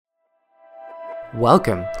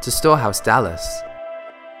Welcome to Storehouse Dallas.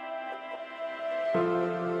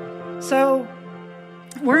 So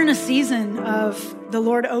we're in a season of the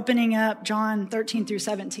Lord opening up John 13 through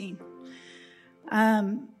 17.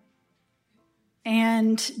 And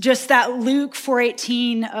just that Luke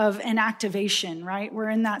 4:18 of an activation, right? We're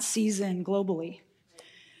in that season globally.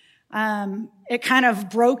 It kind of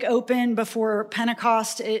broke open before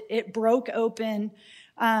Pentecost. It broke open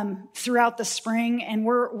throughout the spring, and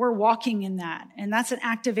we're walking in that. And that's an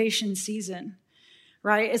activation season,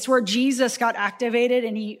 right? It's where Jesus got activated,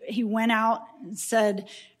 and he went out and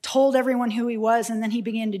told everyone who he was, and then he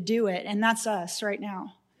began to do it. And that's us right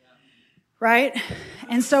now, right?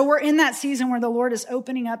 And so we're in that season where the Lord is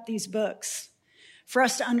opening up these books for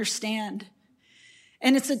us to understand.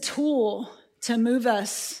 And it's a tool to move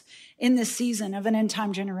us in this season of an end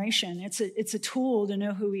time generation. It's a tool to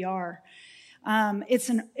know who we are.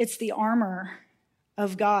 It's the armor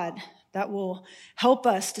of God that will help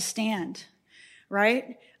us to stand,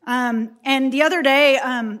 right? And the other day,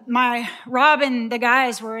 Rob and the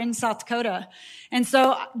guys were in South Dakota. And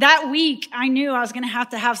so that week I knew I was going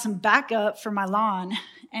to have some backup for my lawn.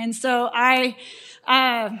 And so I,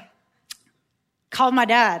 called my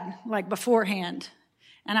dad beforehand.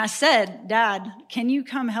 And I said, Dad, can you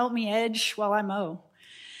come help me edge while I mow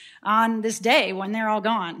on this day when they're all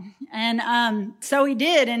gone? And so he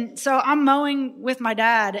did. And so I'm mowing with my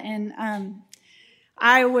dad, and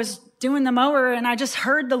I was doing the mower, and I just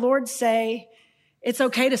heard the Lord say, it's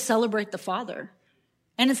okay to celebrate the Father.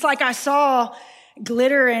 And it's like I saw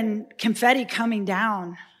glitter and confetti coming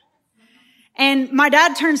down. And my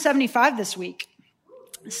dad turned 75 this week.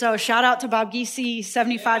 So shout out to Bob Giese,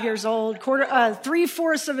 75 years old,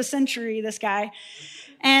 3/4 of a century, this guy.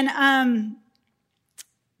 And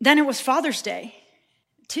then it was Father's Day,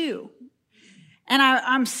 too. And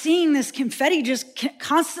I'm seeing this confetti just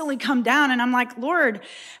constantly come down. And I'm like, Lord,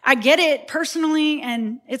 I get it personally.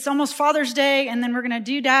 And it's almost Father's Day. And then we're going to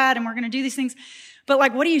do Dad, and we're going to do these things. But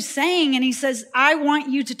what are you saying? And he says, I want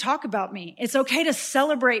you to talk about me. It's okay to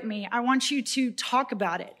celebrate me. I want you to talk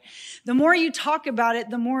about it. The more you talk about it,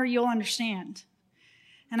 the more you'll understand.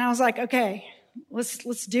 And I was like, okay,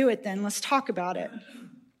 let's do it then. Let's talk about it.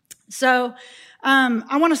 So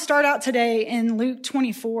I want to start out today in Luke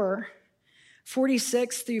 24,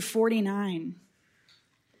 46 through 49.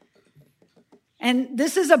 And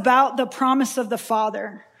this is about the promise of the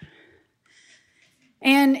Father.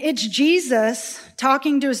 And it's Jesus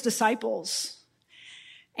talking to his disciples.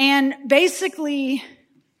 And basically,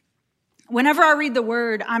 whenever I read the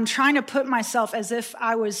word, I'm trying to put myself as if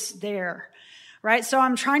I was there, right? So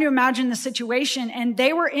I'm trying to imagine the situation, and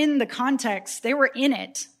they were in the context. They were in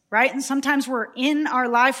it, right? And sometimes we're in our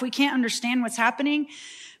life. We can't understand what's happening.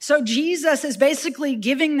 So Jesus is basically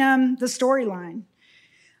giving them the storyline.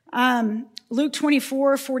 Luke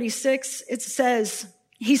 24, 46, it says,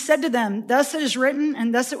 he said to them, thus it is written,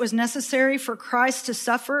 and thus it was necessary for Christ to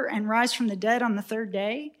suffer and rise from the dead on the third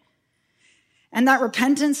day, and that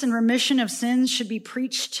repentance and remission of sins should be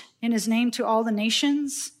preached in his name to all the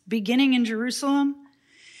nations, beginning in Jerusalem.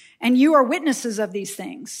 And you are witnesses of these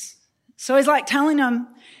things. So he's telling them,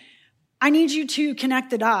 I need you to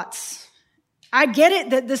connect the dots. I get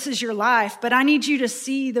it that this is your life, but I need you to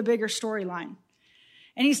see the bigger storyline.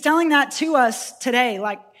 And he's telling that to us today,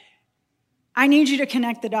 I need you to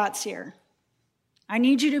connect the dots here. I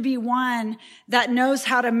need you to be one that knows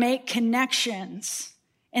how to make connections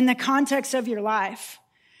in the context of your life,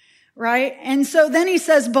 right? And so then he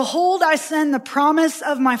says, behold, I send the promise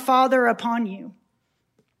of my Father upon you.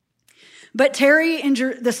 But tarry in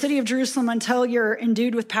the city of Jerusalem until you're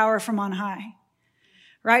endued with power from on high,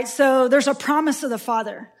 right? So there's a promise of the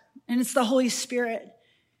Father, and it's the Holy Spirit.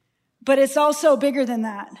 But it's also bigger than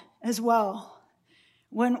that as well.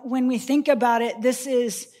 When we think about it, this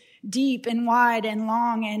is deep and wide and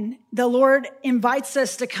long, and the Lord invites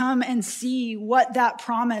us to come and see what that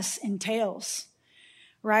promise entails,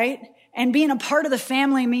 right? And being a part of the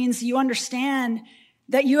family means you understand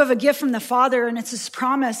that you have a gift from the Father, and it's his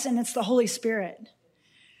promise, and it's the Holy Spirit,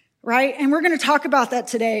 right? And we're going to talk about that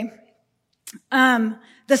today. The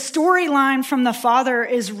storyline from the Father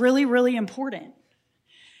is really, really important.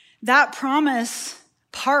 That promise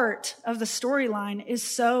part of the storyline is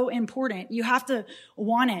so important. You have to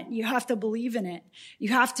want it. You have to believe in it. You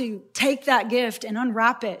have to take that gift and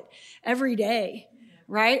unwrap it every day,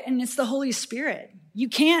 right? And it's the Holy Spirit. You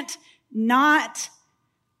can't not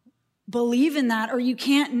believe in that, or you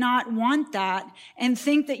can't not want that and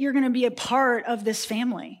think that you're going to be a part of this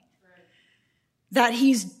family that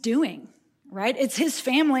he's doing, right? It's his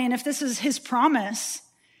family, and if this is his promise,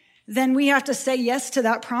 then we have to say yes to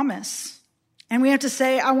that promise. And we have to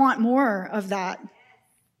say, I want more of that.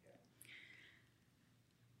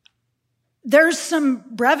 There's some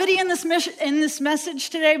brevity in this message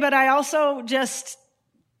today, but I also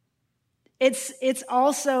it's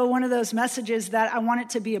also one of those messages that I want it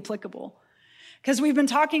to be applicable. Because we've been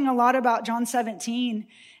talking a lot about John 17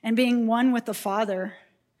 and being one with the Father.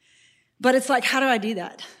 But it's like, how do I do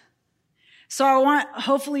that? So I want,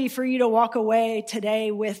 hopefully, for you to walk away today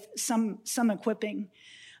with some equipping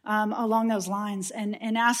along those lines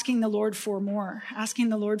and asking the Lord for more, asking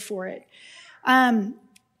the Lord for it.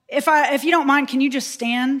 If you don't mind, can you just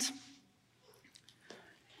stand?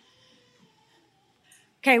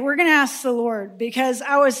 Okay, we're going to ask the Lord, because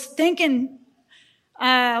I was thinking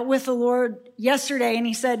with the Lord yesterday, and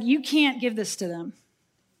he said, you can't give this to them.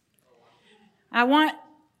 I want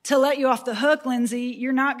to let you off the hook, Lindsay.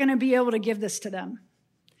 You're not going to be able to give this to them,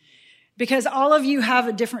 because all of you have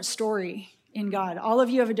a different story in God. All of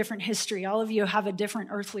you have a different history. All of you have a different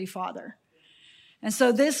earthly father. And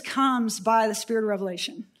so this comes by the Spirit of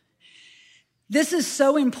revelation. This is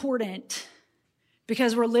so important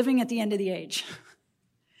because we're living at the end of the age.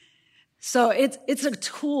 So it's a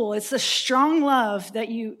tool. It's a strong love that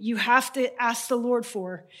you have to ask the Lord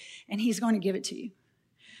for, and he's going to give it to you.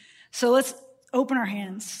 So let's open our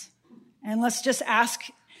hands and let's just ask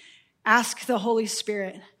the Holy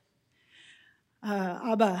Spirit.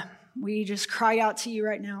 Abba, we just cry out to you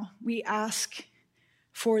right now. We ask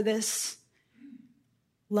for this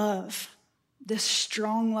love, this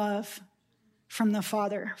strong love from the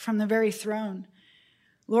Father, from the very throne.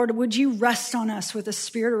 Lord, would you rest on us with a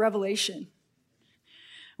spirit of revelation?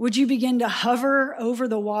 Would you begin to hover over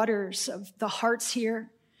the waters of the hearts here?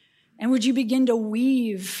 And would you begin to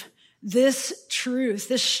weave this truth,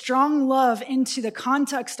 this strong love into the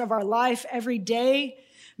context of our life every day,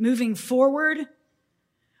 moving forward?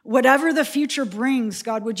 Whatever the future brings,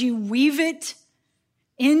 God, would you weave it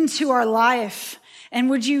into our life? And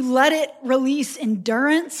would you let it release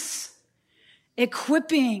endurance,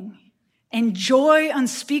 equipping, and joy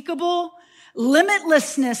unspeakable,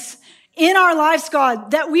 limitlessness in our lives,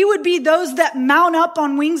 God, that we would be those that mount up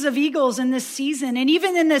on wings of eagles in this season. And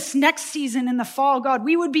even in this next season in the fall, God,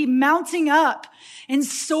 we would be mounting up and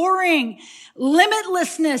soaring,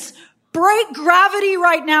 limitlessness. Break gravity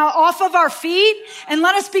right now off of our feet and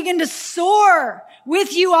let us begin to soar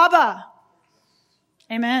with you, Abba.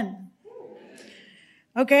 Amen.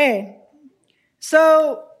 Okay.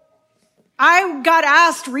 So I got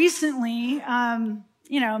asked recently,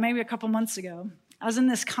 maybe a couple months ago. I was in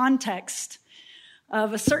this context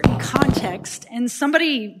of a certain context, and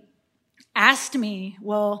somebody asked me,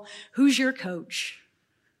 well, who's your coach?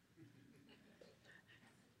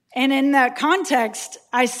 And in that context,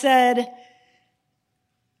 I said,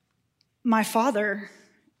 my father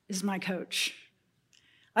is my coach.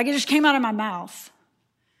 Like, it just came out of my mouth.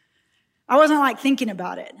 I wasn't like thinking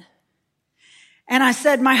about it. And I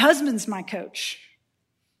said, my husband's my coach.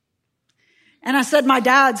 And I said, my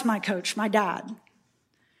dad's my coach, my dad.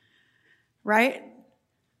 Right?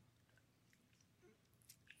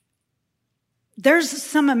 There's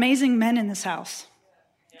some amazing men in this house.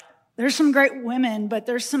 There's some great women, but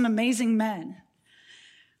there's some amazing men.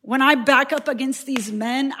 When I back up against these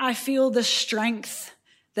men, I feel the strength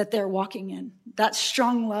that they're walking in. That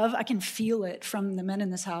strong love, I can feel it from the men in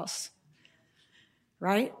this house.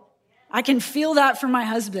 Right? I can feel that from my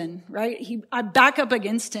husband, right? I back up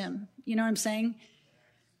against him. You know what I'm saying?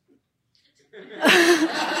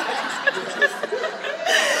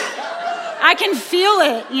 I can feel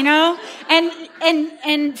it, you know?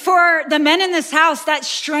 And for the men in this house, that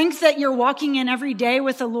strength that you're walking in every day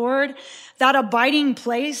with the Lord, that abiding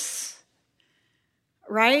place,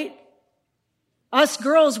 right? Us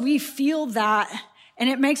girls, we feel that, and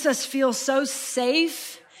it makes us feel so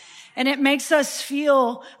safe, and it makes us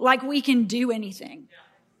feel like we can do anything.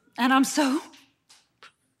 And I'm so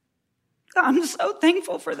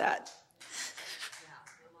thankful for that.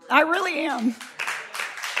 I really am.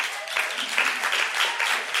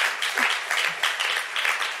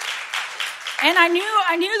 And I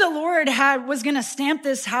knew the Lord was going to stamp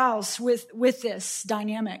this house with this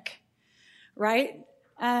dynamic, right?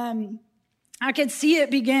 I could see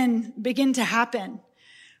it begin to happen,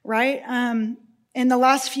 right? In the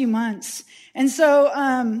last few months. And so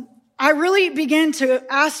I really began to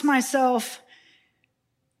ask myself,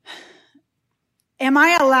 am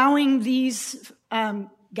I allowing these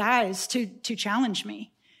guys to challenge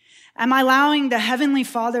me? Am I allowing the Heavenly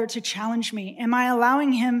Father to challenge me? Am I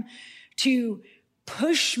allowing him to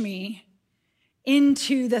push me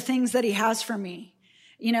into the things that he has for me?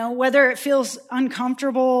 You know, whether it feels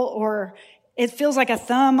uncomfortable or it feels like a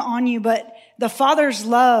thumb on you, but the Father's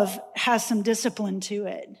love has some discipline to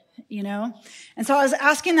it, you know? And so I was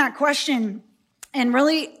asking that question and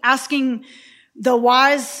really asking the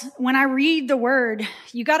whys. When I read the word,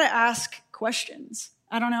 you got to ask questions.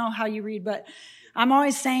 I don't know how you read, but I'm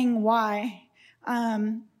always saying why.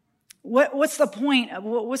 What's the point?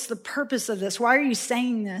 What's the purpose of this? Why are you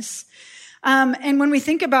saying this? And when we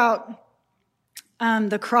think about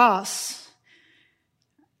the cross,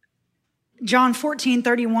 John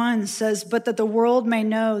 14:31 says, "But that the world may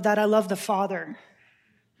know that I love the Father.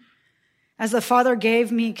 As the Father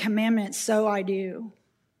gave me commandments, so I do."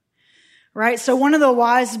 Right? So one of the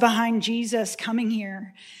whys behind Jesus coming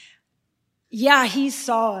here, yeah, he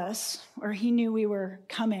saw us, or he knew we were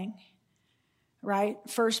coming, right?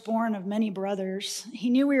 Firstborn of many brothers. He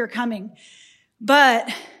knew we were coming.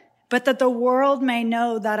 But that the world may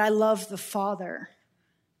know that I love the Father.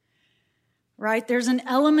 Right? There's an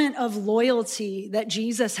element of loyalty that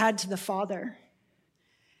Jesus had to the Father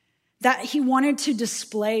that he wanted to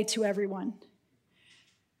display to everyone.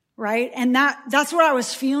 Right? And that's what I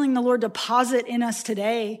was feeling the Lord deposit in us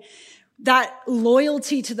today. That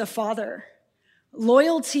loyalty to the Father.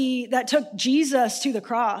 Loyalty that took Jesus to the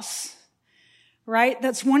cross. Right?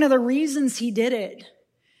 That's one of the reasons he did it.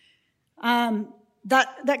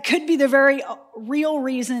 That could be the very real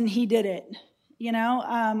reason he did it. You know,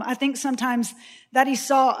 I think sometimes that he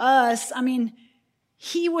saw us, I mean,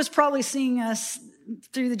 he was probably seeing us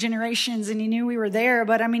through the generations and he knew we were there,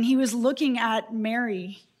 but I mean, he was looking at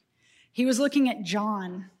Mary. He was looking at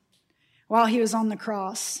John while he was on the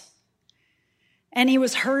cross. And he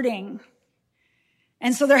was hurting.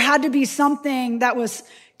 And so there had to be something that was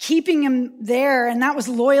keeping him there, and that was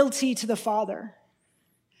loyalty to the Father.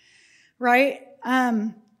 Right?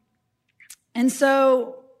 And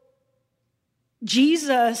so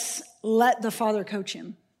Jesus let the Father coach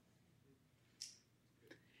him.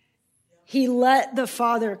 He let the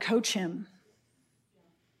Father coach him.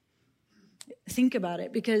 Think about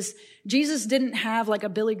it, because Jesus didn't have like a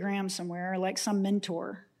Billy Graham somewhere or like some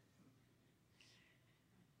mentor.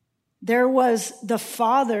 There was the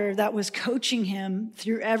Father that was coaching him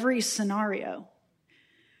through every scenario,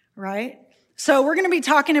 right? So we're going to be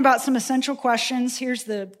talking about some essential questions. Here's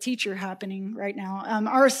the teacher happening right now.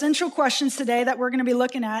 Our essential questions today that we're going to be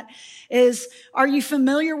looking at is, are you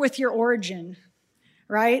familiar with your origin,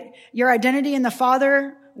 right? Your identity in the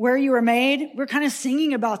Father, where you were made. We're kind of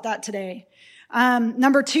singing about that today.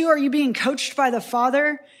 Number 2, are you being coached by the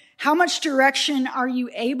Father? How much direction are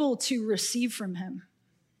you able to receive from him?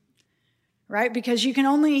 Right? Because you can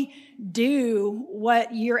only do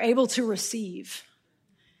what you're able to receive.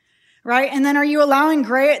 Right? And then are you allowing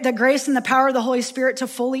the grace and the power of the Holy Spirit to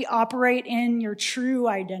fully operate in your true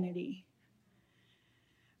identity?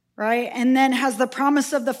 Right? And then has the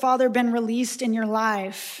promise of the Father been released in your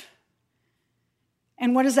life?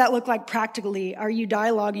 And what does that look like practically? Are you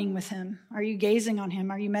dialoguing with him? Are you gazing on him?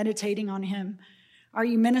 Are you meditating on him? Are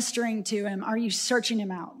you ministering to him? Are you searching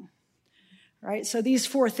him out? Right? So these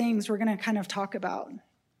 4 things we're going to kind of talk about.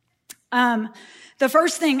 The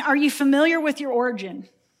first thing, are you familiar with your origin?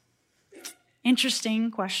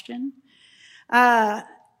 Interesting question. And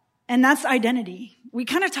that's identity. We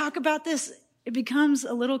kind of talk about this. It becomes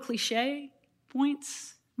a little cliche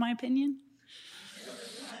points, my opinion.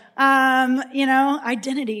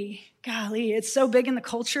 Identity. Golly, it's so big in the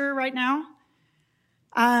culture right now.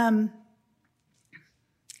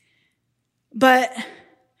 But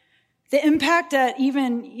the impact that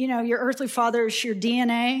even, your earthly fathers, your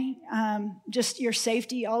DNA, just your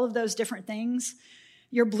safety, all of those different things,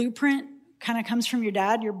 your blueprint kind of comes from your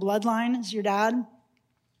dad. Your bloodline is your dad.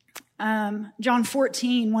 John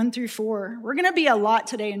 14, 1-4. We're going to be a lot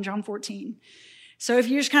today in John 14. So if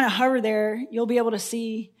you just kind of hover there, you'll be able to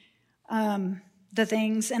see the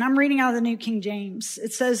things. And I'm reading out of the New King James.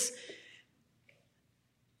 It says,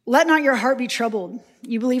 "Let not your heart be troubled.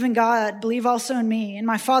 You believe in God, believe also in me. In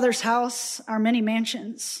my Father's house are many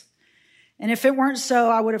mansions. And if it weren't so,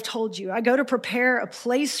 I would have told you. I go to prepare a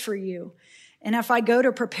place for you. And if I go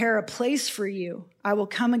to prepare a place for you, I will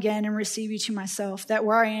come again and receive you to myself, that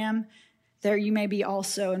where I am, there you may be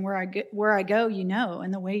also. And where I go, you know,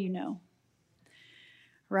 and the way you know."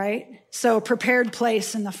 Right? So a prepared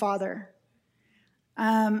place in the Father.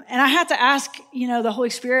 And I had to ask, the Holy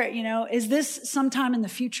Spirit, is this sometime in the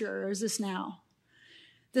future or is this now?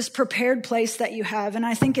 This prepared place that you have. And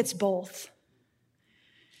I think it's both.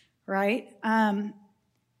 Right?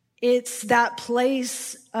 It's that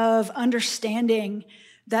place of understanding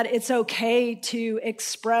that it's okay to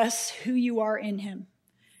express who you are in him,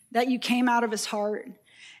 that you came out of his heart,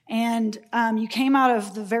 and you came out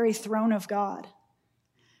of the very throne of God,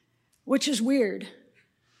 which is weird.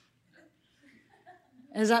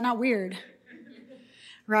 Is that not weird?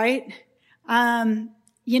 Right?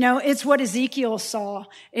 It's what Ezekiel saw.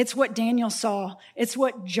 It's what Daniel saw. It's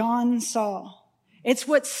what John saw. It's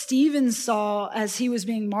what Stephen saw as he was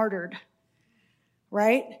being martyred.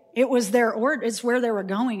 Right? It was it's where they were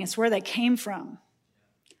going. It's where they came from.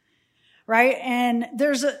 Right? And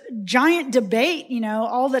there's a giant debate,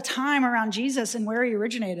 all the time around Jesus and where he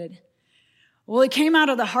originated. Well, he came out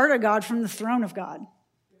of the heart of God from the throne of God.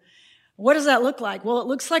 What does that look like? Well, it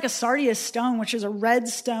looks like a sardius stone, which is a red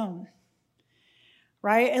stone.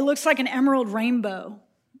 Right? It looks like an emerald rainbow.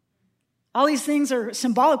 All these things are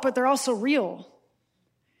symbolic, but they're also real.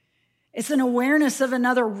 It's an awareness of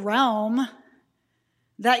another realm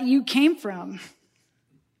that you came from.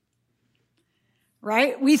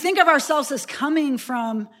 Right? We think of ourselves as coming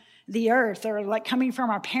from the earth, or like coming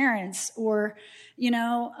from our parents, or,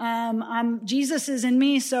 Jesus is in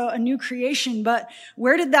me, so a new creation. But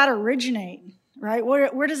where did that originate? Right?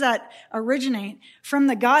 Where does that originate? From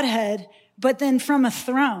the Godhead, but then from a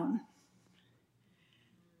throne.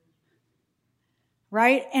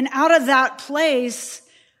 Right? And out of that place,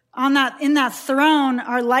 in that throne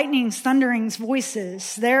are lightnings, thunderings,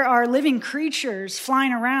 voices. There are living creatures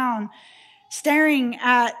flying around, staring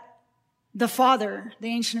at the Father, the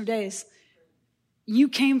Ancient of Days. You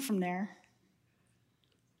came from there.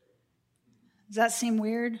 Does that seem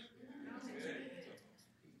weird?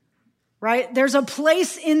 Right? There's a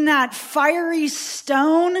place in that fiery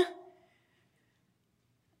stone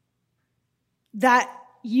that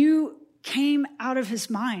you came out of his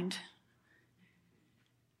mind.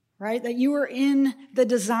 Right? That you were in the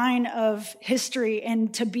design of history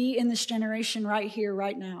and to be in this generation right here,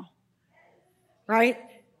 right now. Right?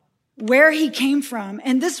 Where he came from.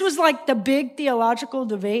 And this was like the big theological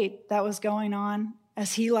debate that was going on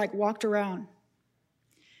as he walked around.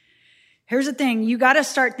 Here's the thing. You got to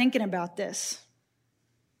start thinking about this.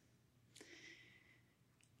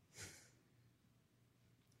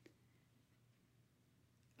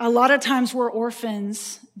 A lot of times we're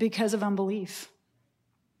orphans because of unbelief.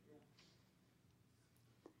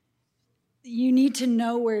 You need to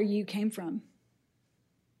know where you came from.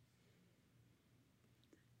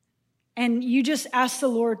 And you just ask the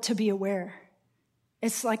Lord to be aware.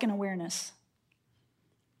 It's like an awareness.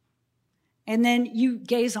 And then you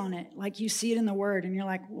gaze on it, like you see it in the Word, and you're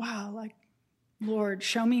like, wow, Lord,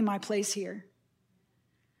 show me my place here.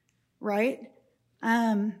 Right?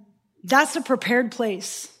 That's a prepared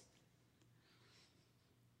place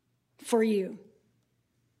for you.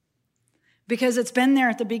 Because it's been there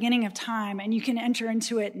at the beginning of time, and you can enter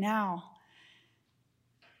into it now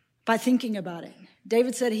by thinking about it.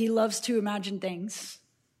 David said he loves to imagine things.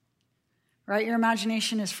 Right? Your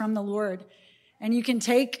imagination is from the Lord. And you can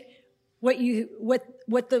take what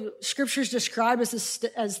the scriptures describe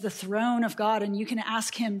as the throne of God, and you can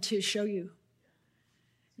ask him to show you.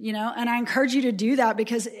 And I encourage you to do that,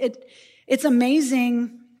 because it's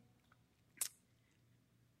amazing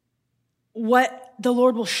what the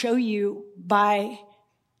Lord will show you by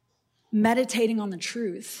meditating on the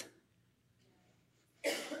truth.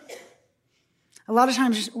 A lot of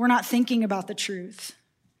times we're not thinking about the truth.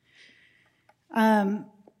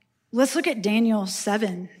 Let's look at Daniel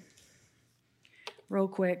 7 real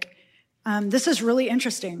quick. This is really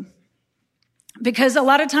interesting, because a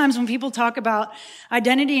lot of times when people talk about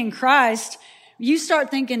identity in Christ, you start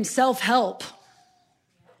thinking self-help.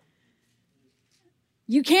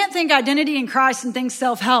 You can't think identity in Christ and think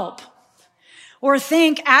self-help, or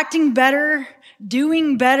think acting better,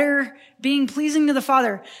 doing better, being pleasing to the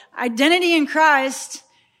Father. Identity in Christ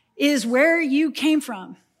is where you came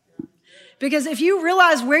from. Because if you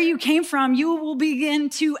realize where you came from, you will begin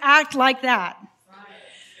to act like that.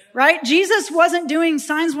 Right? Jesus wasn't doing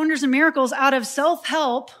signs, wonders, and miracles out of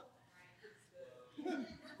self-help.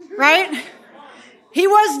 Right? He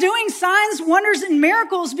was doing signs, wonders, and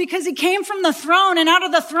miracles because he came from the throne, and out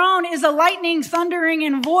of the throne is a lightning, thundering,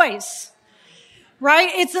 and voice. Right?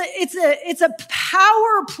 It's a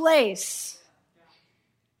power place.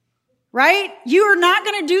 Right? You are not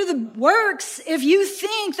going to do the works if you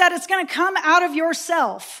think that it's going to come out of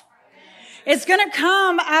yourself. It's going to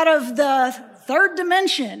come out of the third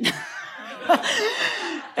dimension.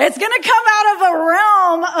 It's going to come out of a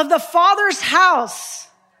realm of the Father's house.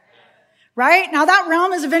 Right? Now that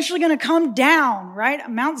realm is eventually going to come down, right?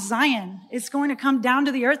 Mount Zion. It's going to come down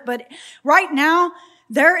to the earth. But right now,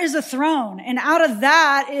 there is a throne, and out of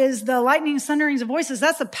that is the lightnings, thunderings, and voices.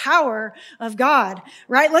 That's the power of God,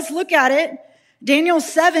 right? Let's look at it. Daniel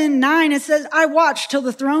 7:9, it says, I watched till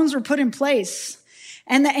the thrones were put in place,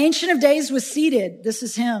 and the Ancient of Days was seated. This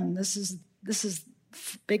is him. This is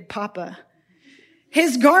Big Papa.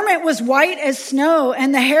 His garment was white as snow,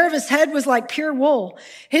 and the hair of his head was like pure wool.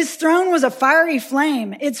 His throne was a fiery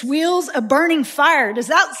flame, its wheels a burning fire. Does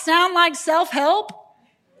that sound like self-help?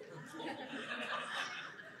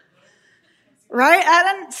 Right?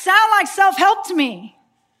 That doesn't sound like self-help to me.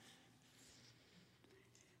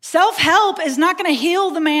 Self-help is not going to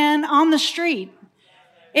heal the man on the street.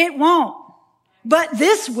 It won't. But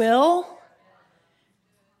this will.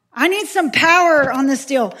 I need some power on this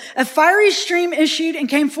deal. A fiery stream issued and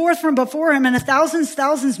came forth from before him, and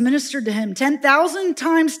 1,000 ministered to him. 10,000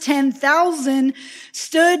 times 10,000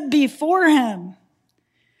 stood before him.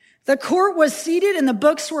 The court was seated and the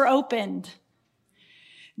books were opened.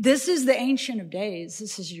 This is the Ancient of Days.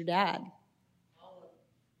 This is your dad.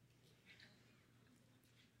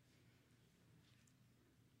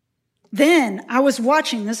 Then I was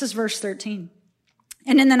watching, this is verse 13,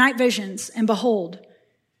 and in the night visions, and behold,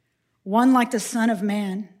 one like the Son of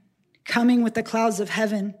Man, coming with the clouds of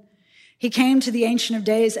heaven. He came to the Ancient of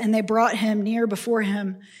Days, and they brought him near before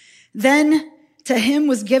him. Then to him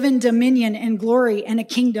was given dominion and glory and a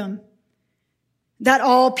kingdom, that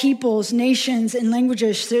all peoples, nations, and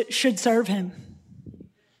languages should serve him.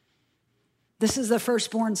 This is the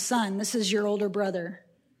firstborn son. This is your older brother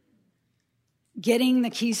getting the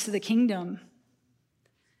keys to the kingdom.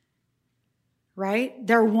 Right?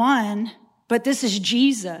 They're one, but this is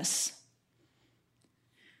Jesus.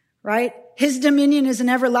 Right? His dominion is an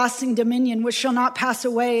everlasting dominion which shall not pass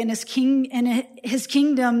away, and his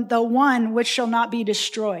kingdom the one which shall not be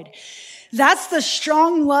destroyed. That's the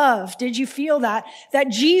strong love. Did you feel that? That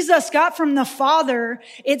Jesus got from the Father.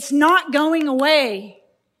 It's not going away.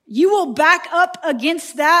 You will back up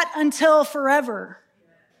against that until forever.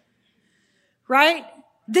 Right?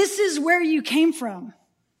 This is where you came from.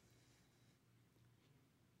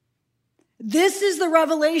 This is the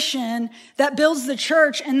revelation that builds the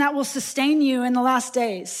church and that will sustain you in the last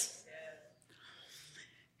days.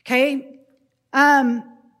 Okay? John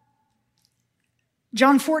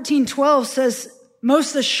 14:12 says,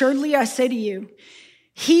 most assuredly I say to you,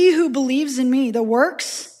 he who believes in me, the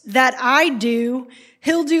works that I do,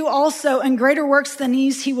 he'll do also, and greater works than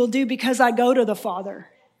these he will do, because I go to the Father.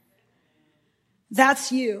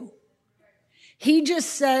 That's you. He just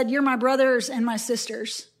said, you're my brothers and my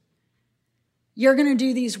sisters. You're going to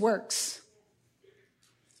do these works.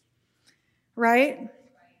 Right?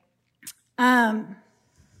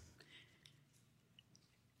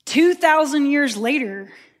 2,000 years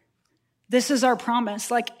later, this is our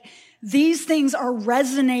promise. Like, these things are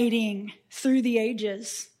resonating through the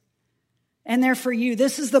ages. And they're for you.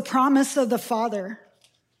 This is the promise of the Father.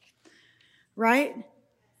 Right?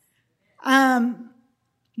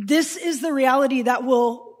 This is the reality that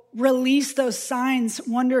will release those signs,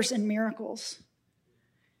 wonders, and miracles.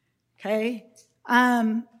 Okay?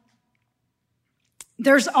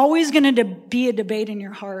 There's always going to be a debate in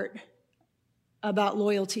your heart about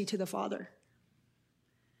loyalty to the Father.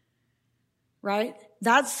 Right?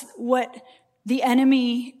 That's what the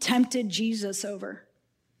enemy tempted Jesus over.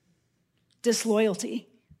 Disloyalty.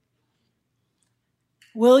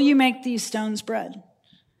 Will you make these stones bread?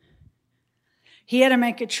 He had to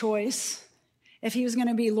make a choice if he was going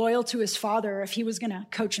to be loyal to his Father, or if he was going to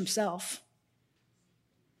coach himself.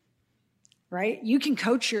 Right? You can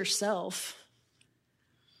coach yourself.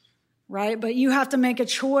 Right? But you have to make a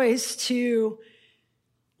choice to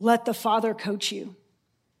let the Father coach you.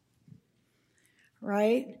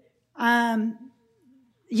 Right?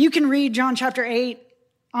 You can read John chapter 8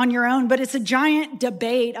 on your own, but it's a giant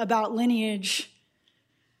debate about lineage.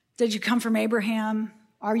 Did you come from Abraham?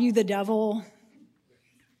 Are you the devil?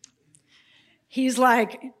 He's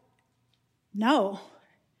like, no.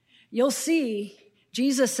 You'll see.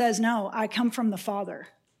 Jesus says, no, I come from the Father.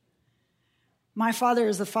 My Father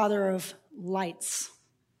is the Father of lights.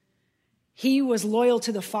 He was loyal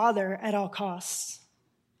to the Father at all costs.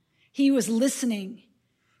 He was listening.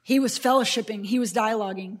 He was fellowshipping. He was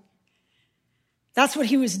dialoguing. That's what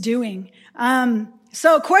he was doing.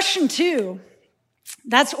 So question 2,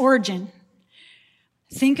 that's origin.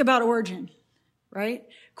 Think about origin, right?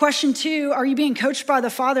 Question 2, are you being coached by the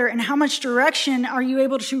Father, and how much direction are you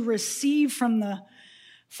able to receive from the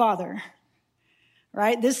Father?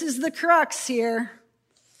 Right? This is the crux here,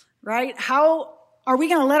 right? How are we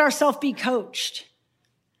going to let ourselves be coached?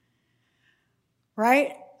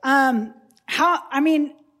 Right? I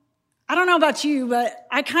don't know about you, but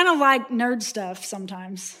I kind of like nerd stuff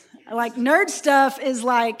sometimes. Like, nerd stuff is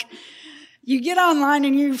like, you get online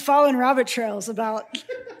and you follow in rabbit trails about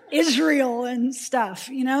Israel and stuff,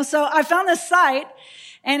 So I found this site,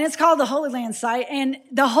 and it's called the Holy Land site. And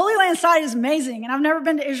the Holy Land site is amazing. And I've never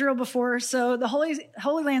been to Israel before, so the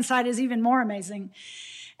Holy Land site is even more amazing.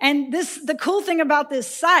 And the cool thing about this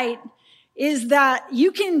site is that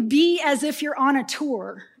you can be as if you're on a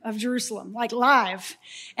tour of Jerusalem, like live.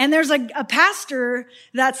 And there's a pastor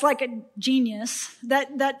that's like a genius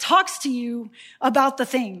that talks to you about the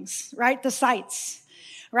things, right? The sites,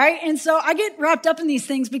 right? And so I get wrapped up in these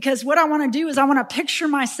things because what I want to do is I want to picture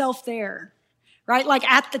myself there, right? Like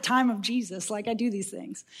at the time of Jesus, like I do these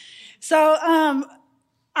things. So,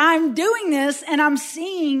 I'm doing this and I'm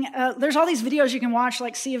seeing, there's all these videos you can watch,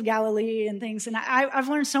 like Sea of Galilee and things. And I've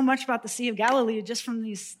learned so much about the Sea of Galilee just from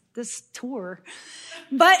this tour.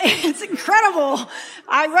 But it's incredible.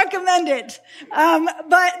 I recommend it.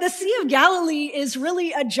 But the Sea of Galilee is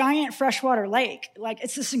really a giant freshwater lake. Like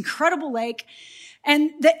it's this incredible lake.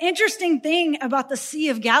 And the interesting thing about the Sea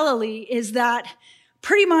of Galilee is that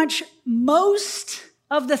pretty much most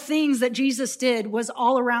of the things that Jesus did was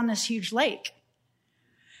all around this huge lake.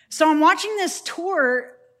 So I'm watching this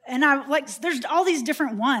tour and there's all these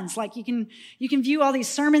different ones. Like you can view all these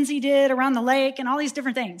sermons he did around the lake and all these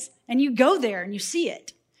different things. And you go there and you see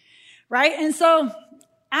it. Right? And so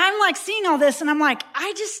I'm like seeing all this and I'm like,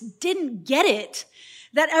 I just didn't get it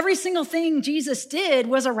that every single thing Jesus did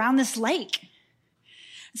was around this lake.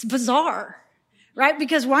 It's bizarre, right?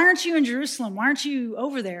 Because why aren't you in Jerusalem? Why aren't you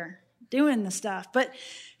over there doing the stuff? But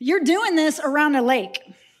you're doing this around a lake.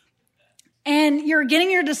 And you're getting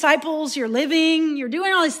your disciples, you're living, you're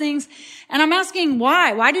doing all these things. And I'm asking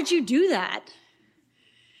why? Why did you do that?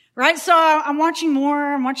 Right? So I'm watching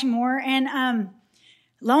more. And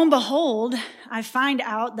lo and behold, I find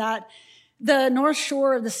out that the north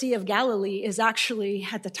shore of the Sea of Galilee is actually,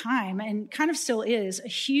 at the time, and kind of still is,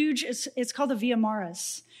 it's called the Via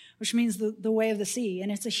Maris, which means the way of the sea.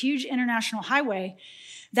 And it's a huge international highway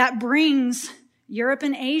that brings Europe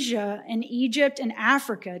and Asia and Egypt and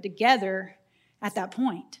Africa together at that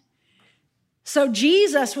point. So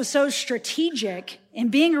Jesus was so strategic in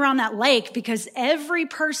being around that lake because every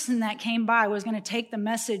person that came by was going to take the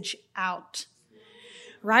message out,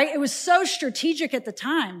 right? It was so strategic at the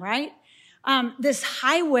time, right? This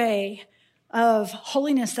highway of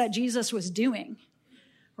holiness that Jesus was doing,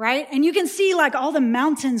 right? And you can see like all the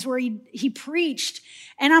mountains where he preached.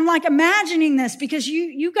 And I'm like imagining this because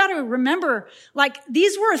you got to remember, like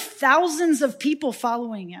these were thousands of people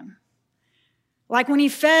following him. Like when he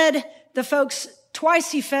fed the folks,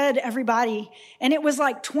 twice he fed everybody, and it was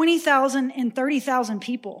like 20,000 and 30,000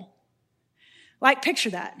 people. Like picture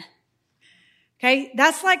that. Okay,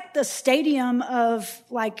 that's like the stadium of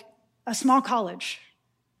like a small college.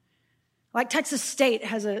 Like Texas State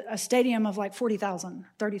has a stadium of like 40,000,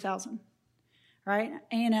 30,000, right?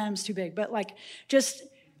 A&M's too big, but like just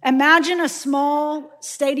imagine a smaller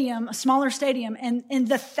stadium, and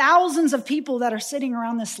the thousands of people that are sitting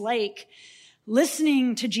around this lake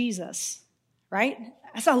listening to Jesus, right?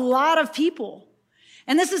 That's a lot of people.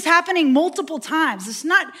 And this is happening multiple times. It's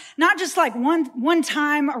not just like one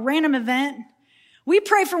time, a random event. We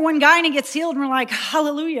pray for one guy and he gets healed and we're like,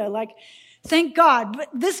 hallelujah, like, thank God. But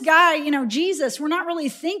this guy, Jesus, we're not really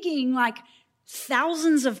thinking like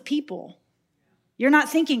thousands of people. You're not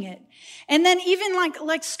thinking it. And then even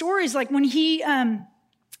like stories, like when he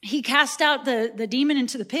cast out the demon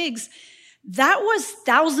into the pigs, that was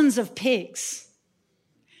thousands of pigs.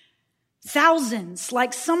 Thousands,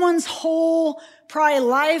 like someone's whole probably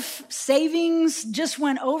life savings just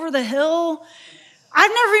went over the hill.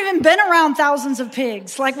 I've never even been around thousands of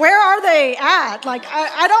pigs. Like, where are they at? Like,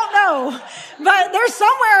 I don't know. But there's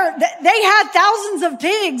somewhere they had thousands of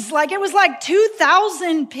pigs. Like, it was like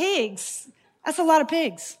 2,000 pigs. That's a lot of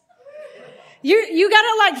pigs. You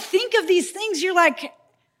gotta like think of these things. You're like,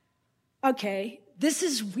 okay, this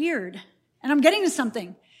is weird. And I'm getting to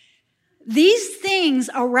something. These things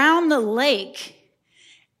around the lake,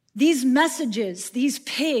 these messages, these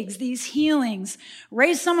pigs, these healings,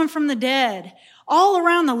 raise someone from the dead, all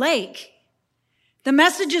around the lake. The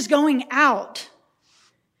message is going out,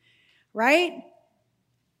 right?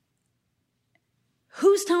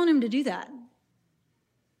 Who's telling him to do that?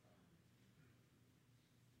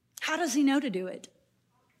 How does he know to do it?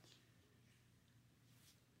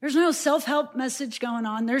 There's no self-help message going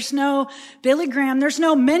on. There's no Billy Graham. There's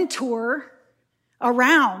no mentor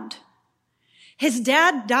around. His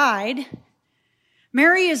dad died.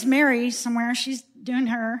 Mary is Mary somewhere. She's doing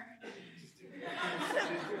her.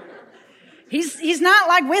 He's not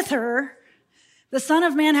like with her. The Son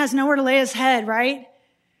of Man has nowhere to lay his head, right?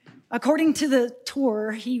 According to the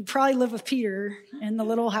tour, he probably lived with Peter in the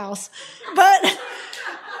little house. But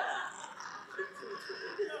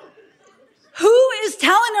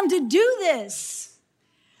telling him to do this,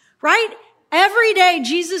 right? Every day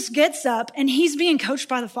Jesus gets up and he's being coached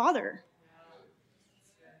by the Father.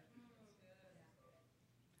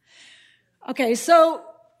 Okay, so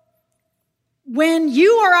when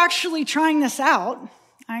you are actually trying this out,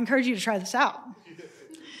 I encourage you to try this out,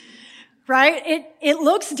 right? It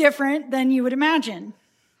looks different than you would imagine.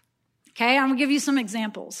 Okay, I'm going to give you some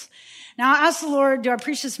examples. Now, I asked the Lord, do I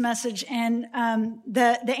preach this message? And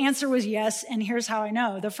the answer was yes, and here's how I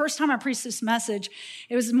know. The first time I preached this message,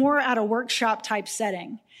 it was more at a workshop type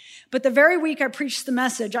setting. But the very week I preached the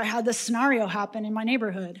message, I had this scenario happen in my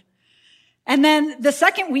neighborhood. And then the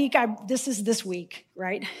second week, this week,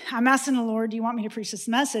 right? I'm asking the Lord, do you want me to preach this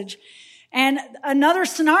message? And another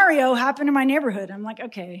scenario happened in my neighborhood. I'm like,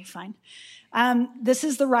 okay, fine. This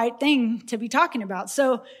is the right thing to be talking about.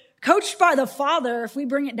 So coached by the Father, if we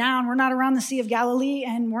bring it down, we're not around the Sea of Galilee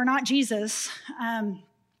and we're not Jesus,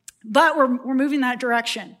 but we're moving that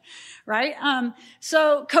direction, right?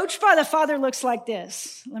 So coached by the Father looks like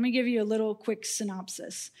this. Let me give you a little quick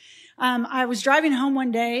synopsis. I was driving home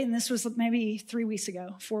one day, and this was maybe 4 weeks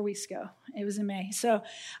ago. It was in May. So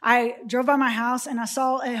I drove by my house, and I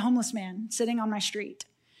saw a homeless man sitting on my street.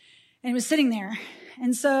 And he was sitting there.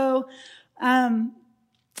 And so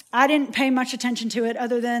I didn't pay much attention to it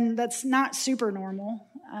other than that's not super normal.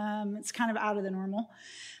 It's kind of out of the normal.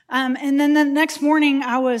 And then the next morning,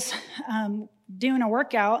 I was doing a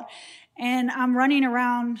workout, and I'm running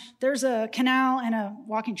around. There's a canal and a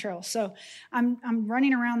walking trail. So I'm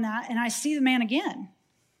running around that, and I see the man again.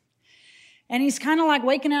 And he's kind of like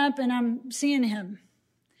waking up, and I'm seeing him.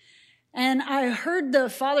 And I heard the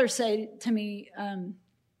Father say to me,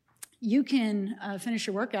 you can finish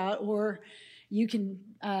your workout, or you can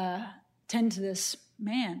tend to this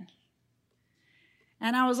man.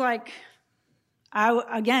 And I was like,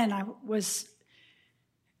 are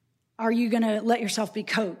you going to let yourself be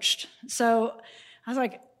coached? So I was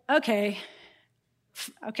like, okay.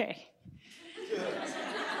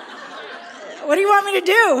 What do you want me to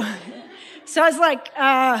do? So I was like,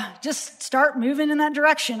 just start moving in that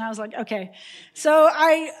direction. I was like, okay. So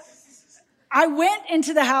I went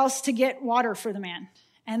into the house to get water for the man.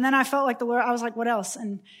 And then I felt like the Lord, I was like, what else?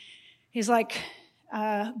 And he's like,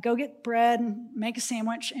 go get bread and make a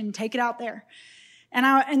sandwich and take it out there.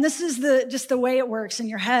 And this is just the way it works in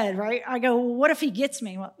your head, right? I go, well, what if he gets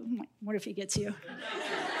me? Well, what if he gets you?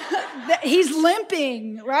 He's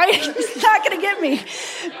limping, right? He's not going to get me.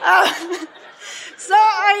 So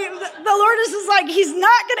the Lord is just like, he's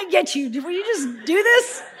not going to get you. Will you just do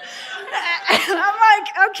this? And I'm like,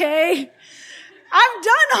 okay. I've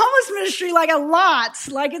done homeless ministry like a lot.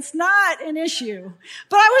 Like it's not an issue.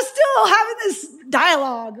 But I was still having this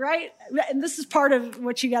dialogue, right? And this is part of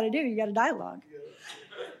what you got to do. You got to dialogue.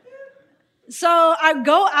 So I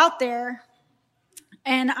go out there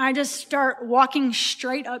and I just start walking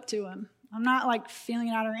straight up to him. I'm not like feeling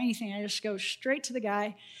it out or anything. I just go straight to the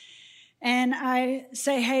guy and I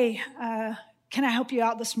say, hey, can I help you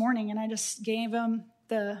out this morning? And I just gave him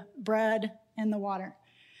the bread and the water.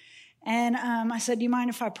 And I said, do you mind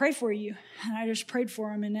if I pray for you? And I just prayed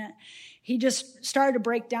for him, and he just started to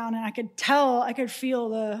break down, and I could feel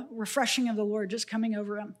the refreshing of the Lord just coming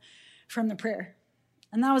over him from the prayer.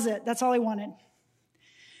 And that was it. That's all he wanted.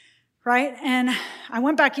 Right? And I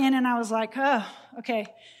went back in, and I was like, oh, okay.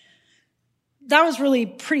 That was really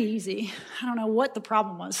pretty easy. I don't know what the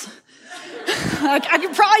problem was. I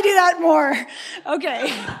could probably do that more.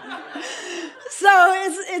 Okay. So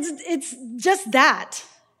it's just that.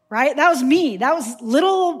 Right? That was me. That was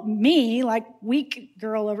little me, like weak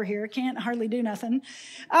girl over here, can't hardly do nothing.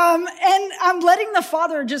 And I'm letting the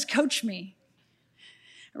Father just coach me.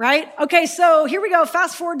 Right? Okay, so here we go.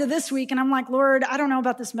 Fast forward to this week, and I'm like, Lord, I don't know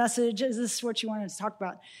about this message. Is this what you wanted to talk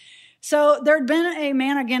about? So there had been a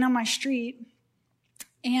man again on my street,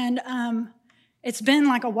 and it's been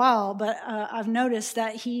like a while, but I've noticed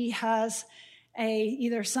that he has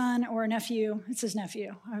either son or a nephew. It's his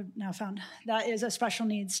nephew, I've now found, that is a special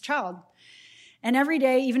needs child. And every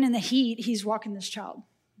day, even in the heat, he's walking this child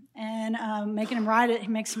and making him ride it. He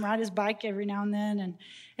makes him ride his bike every now and then. And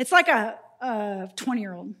it's like a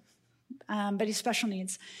 20-year-old, but he's special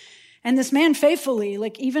needs. And this man faithfully,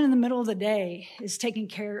 like even in the middle of the day, is taking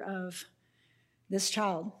care of this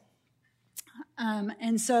child.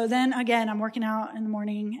 And so then again, I'm working out in the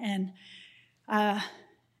morning, and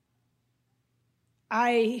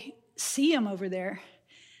I see him over there,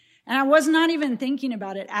 and I was not even thinking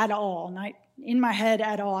about it at all, not in my head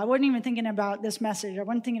at all. I wasn't even thinking about this message. I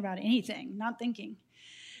wasn't thinking about anything, not thinking.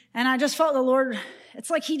 And I just felt the Lord, it's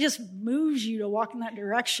like he just moves you to walk in that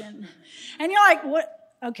direction. And you're like,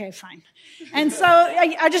 okay, fine. And so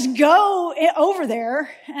I just go over there,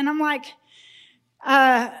 and I'm like,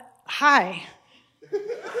 hi.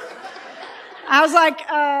 I was like,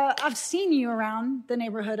 I've seen you around the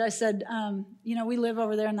neighborhood. I said, we live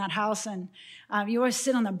over there in that house, and you always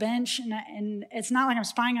sit on the bench, and it's not like I'm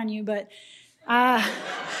spying on you, but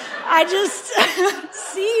I just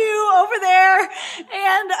see you over there,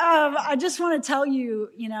 and I just want to tell you,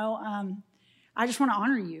 I just want to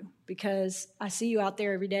honor you because I see you out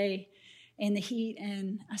there every day in the heat.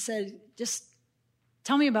 And I said, just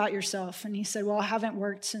tell me about yourself. And he said, well, I haven't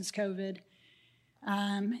worked since COVID.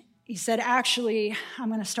 He said, actually, I'm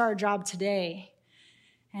going to start a job today.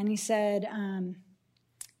 And he said,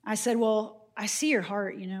 I said, well, I see your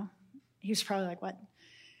heart, He was probably like, what?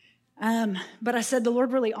 But I said, the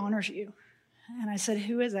Lord really honors you. And I said,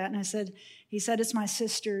 who is that? And he said, it's my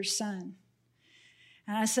sister's son.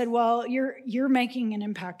 And I said, well, you're making an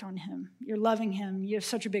impact on him. You're loving him. You have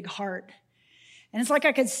such a big heart. And it's like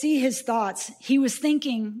I could see his thoughts. He was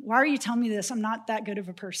thinking, why are you telling me this? I'm not that good of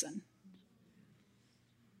a person.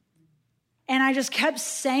 And I just kept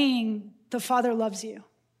saying, the Father loves you.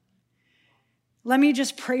 Let me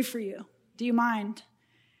just pray for you. Do you mind?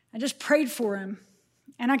 I just prayed for him.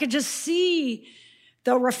 And I could just see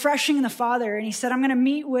the refreshing in the Father. And he said, I'm going to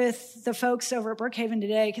meet with the folks over at Brookhaven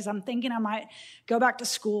today because I'm thinking I might go back to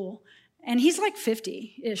school. And he's like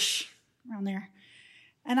 50-ish, around there.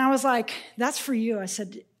 And I was like, that's for you. I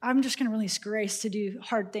said, I'm just going to release grace to do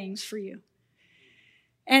hard things for you.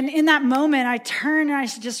 And in that moment, I turned and I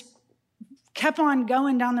just kept on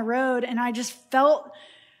going down the road. And I just felt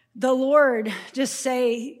the Lord just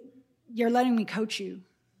say, you're letting me coach you.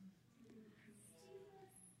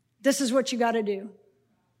 This is what you got to do.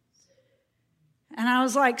 And I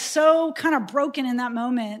was like so kind of broken in that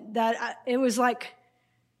moment that it was like,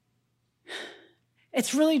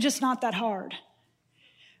 it's really just not that hard.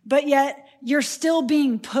 But yet you're still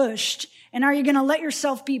being pushed. And are you going to let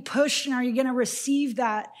yourself be pushed? And are you going to receive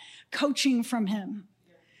that coaching from him?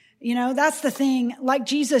 That's the thing. Like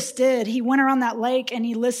Jesus did, he went around that lake and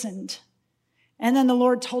he listened. And then the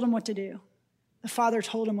Lord told him what to do. The Father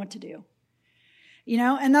told him what to do.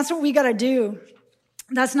 And that's what we got to do.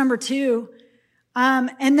 That's number 2.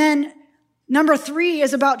 And then number 3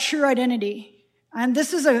 is about true identity. And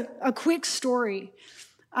this is a quick story.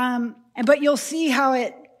 But you'll see how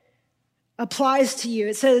it applies to you.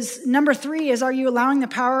 It says, number 3 is, are you allowing the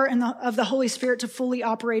power of the Holy Spirit to fully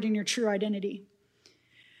operate in your true identity?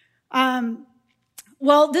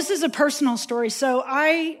 Well, this is a personal story. So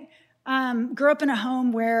I grew up in a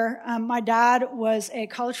home where my dad was a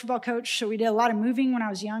college football coach. So we did a lot of moving when I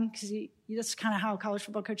was young because that's kind of how college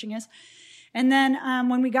football coaching is. And then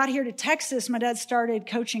when we got here to Texas, my dad started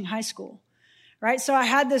coaching high school, right? So I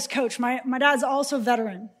had this coach. My dad's also a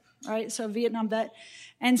veteran, right? So Vietnam vet.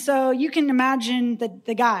 And so you can imagine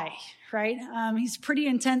the guy, right? He's a pretty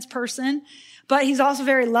intense person, but he's also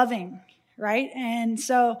very loving, right? And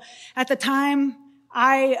so at the time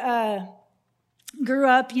I grew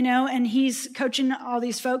up, and he's coaching all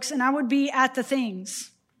these folks, and I would be at the things.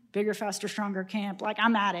 Bigger, faster, stronger camp. Like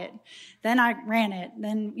I'm at it. Then I ran it.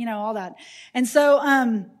 Then, all that. And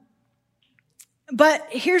so, but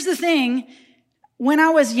here's the thing. When I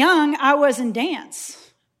was young, I was in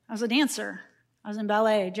dance. I was a dancer. I was in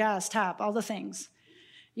ballet, jazz, tap, all the things.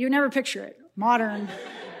 You would never picture it. Modern.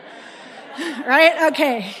 Right?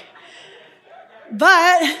 Okay.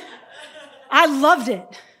 But I loved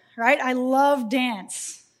it. Right? I love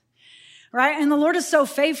dance. Right? And the Lord is so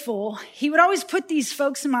faithful. He would always put these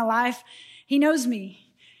folks in my life. He knows me.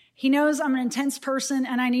 He knows I'm an intense person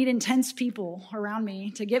and I need intense people around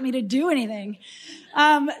me to get me to do anything.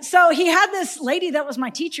 So he had this lady that was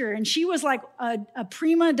my teacher, and she was like a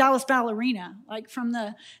prima Dallas ballerina, like from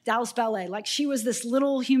the Dallas Ballet. Like she was this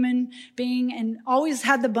little human being and always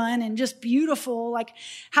had the bun and just beautiful, like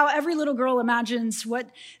how every little girl imagines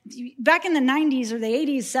back in the 90s or the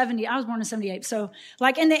 80s, 70s. I was born in 78. So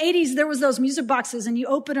like in the 80s, there was those music boxes and you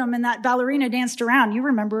open them and that ballerina danced around. You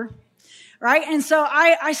remember? Right? And so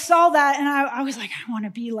I saw that and I was like, I want to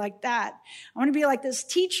be like that. I want to be like this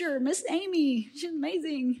teacher, Miss Amy. She's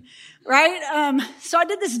amazing. Right? So I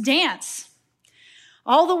did this dance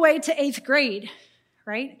all the way to 8th grade.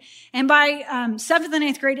 Right? And by 7th and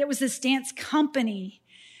 8th grade, it was this dance company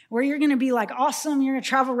where you're going to be like awesome. You're going to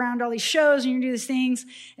travel around all these shows and you're going to do these things.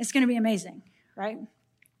 It's going to be amazing. Right?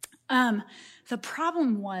 The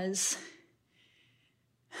problem was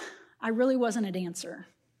I really wasn't a dancer.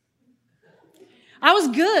 I was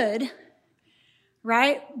good,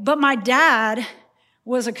 right? But my dad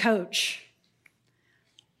was a coach.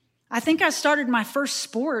 I think I started my first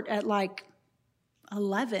sport at like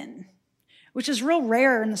 11 which is real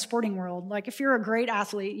rare in the sporting world. Like if you're a great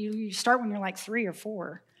athlete, you start when you're like 3 or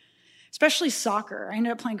 4, especially soccer. I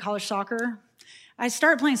ended up playing college soccer. I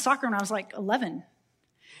started playing soccer when I was like 11,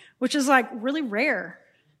 which is like really rare,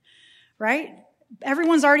 right?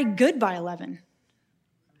 Everyone's already good by 11.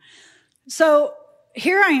 So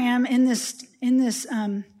here I am in this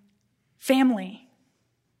family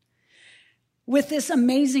with this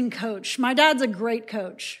amazing coach. My dad's a great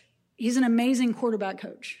coach. He's an amazing quarterback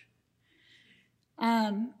coach.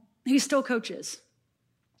 He still coaches.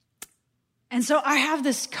 And so I have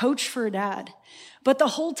this coach for a dad. But the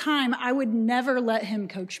whole time, I would never let him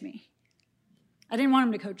coach me. I didn't want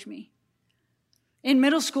him to coach me. In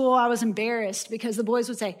middle school, I was embarrassed because the boys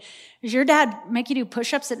would say, "Does your dad make you do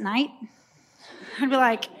push-ups at night?" I'd be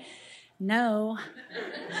like, "No.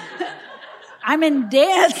 I'm in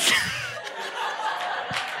dance."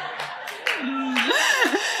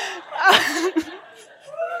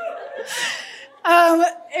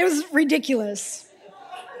 It was ridiculous.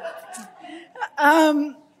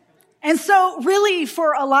 And so really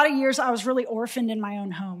for a lot of years, I was really orphaned in my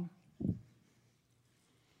own home.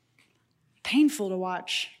 Painful to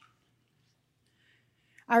watch.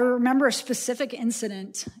 I remember a specific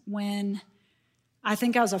incident when I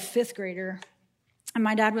think I was a 5th grader and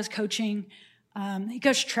my dad was coaching. He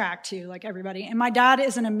coached track too, like everybody. And my dad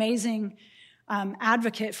is an amazing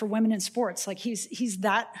advocate for women in sports. Like he's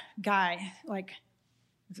that guy, like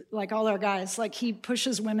all our guys, like he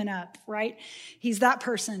pushes women up, right? He's that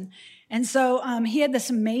person. And so he had this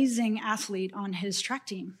amazing athlete on his track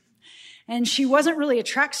team. And she wasn't really a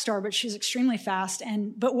track star, but she's extremely fast.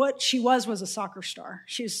 But what she was a soccer star.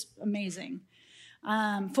 She was amazing.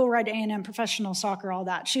 Full ride to A&M, professional soccer, all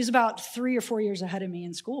that. She was about 3 or 4 years ahead of me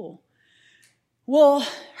in school. Well,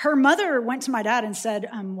 her mother went to my dad and said,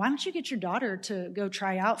 "Why don't you get your daughter to go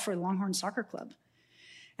try out for Longhorn Soccer Club?"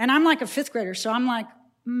 And I'm like a 5th grader, so I'm like,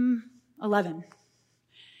 11.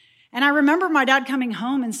 And I remember my dad coming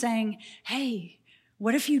home and saying, "Hey,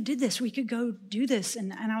 what if you did this? We could go do this."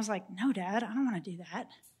 And I was like, "No, Dad, I don't want to do that."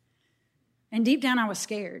 And deep down, I was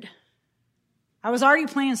scared. I was already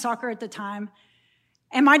playing soccer at the time.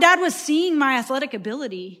 And my dad was seeing my athletic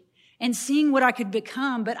ability and seeing what I could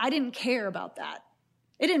become, but I didn't care about that.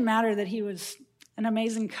 It didn't matter that he was an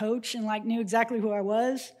amazing coach and knew exactly who I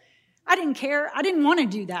was. I didn't care. I didn't want to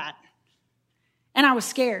do that. And I was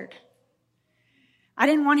scared. I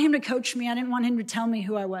didn't want him to coach me. I didn't want him to tell me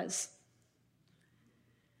who I was.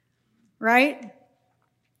 Right?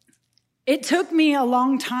 It took me a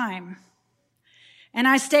long time. And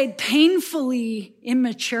I stayed painfully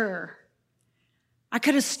immature. I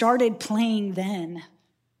could have started playing then.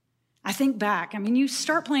 I think back. I mean, you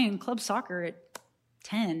start playing club soccer at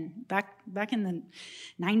 10, back in the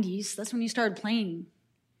 90s. That's when you started playing.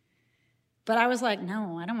 But I was like,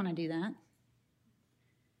 no, I don't want to do that.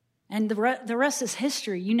 And the rest is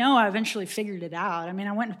history. I eventually figured it out. I mean,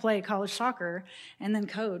 I went to play college soccer and then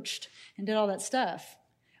coached and did all that stuff.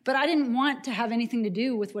 But I didn't want to have anything to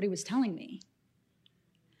do with what he was telling me.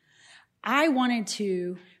 I wanted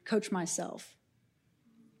to coach myself.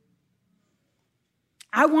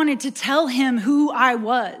 I wanted to tell him who I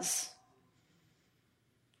was.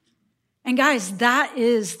 And guys, that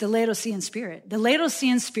is the Laodicean spirit. The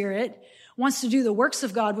Laodicean spirit wants to do the works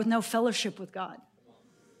of God with no fellowship with God.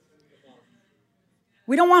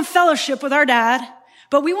 We don't want fellowship with our dad,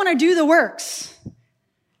 but we want to do the works.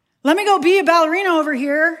 Let me go be a ballerina over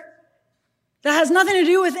here that has nothing to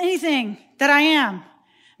do with anything that I am. I'm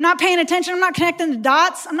not paying attention. I'm not connecting the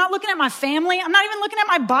dots. I'm not looking at my family. I'm not even looking at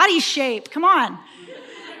my body shape. Come on.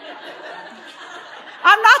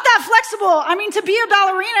 I'm not that flexible. I mean, to be a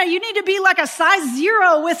ballerina, you need to be like a size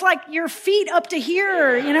 0 with your feet up to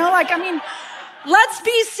here, let's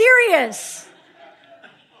be serious.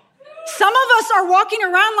 Some of us are walking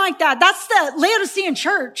around like that. That's the Laodicean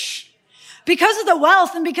church. Because of the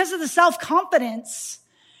wealth and because of the self-confidence,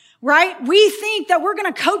 right? We think that we're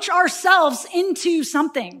going to coach ourselves into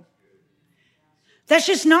something. That's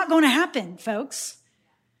just not going to happen, folks.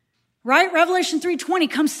 Right? Revelation 3:20,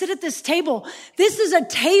 come sit at this table. This is a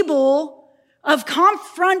table of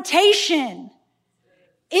confrontation.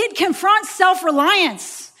 It confronts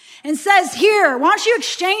self-reliance and says, here, why don't you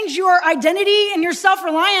exchange your identity and your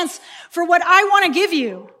self-reliance for what I want to give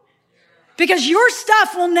you? Because your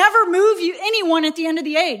stuff will never move anyone at the end of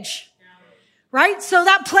the age. Right? So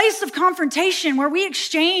that place of confrontation where we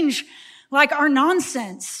exchange our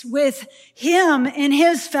nonsense with him and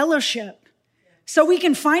his fellowship so we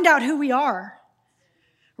can find out who we are.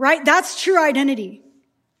 Right? That's true identity.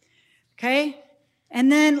 Okay?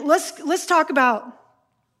 And then let's talk about,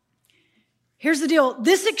 here's the deal.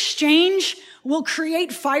 This exchange will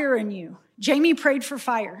create fire in you. Jamie prayed for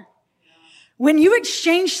fire. When you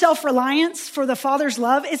exchange self-reliance for the Father's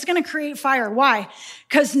love, it's going to create fire. Why?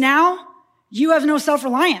 Because now you have no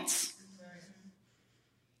self-reliance.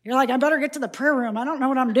 You're like, I better get to the prayer room. I don't know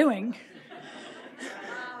what I'm doing.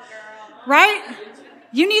 Right?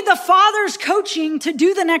 You need the Father's coaching to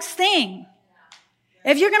do the next thing.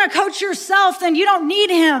 If you're going to coach yourself, then you don't need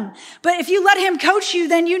him. But if you let him coach you,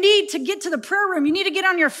 then you need to get to the prayer room. You need to get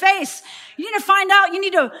on your face. You need to find out. You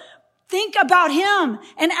need to think about him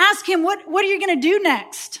and ask him, what are you going to do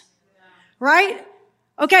next? Right?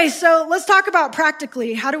 Okay, so let's talk about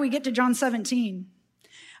practically. How do we get to John 17?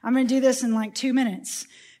 I'm going to do this in like 2 minutes.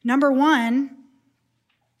 Number one,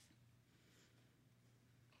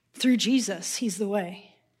 through Jesus, he's the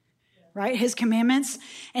way, right? His commandments,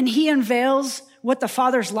 and he unveils what the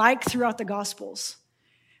Father's like throughout the Gospels.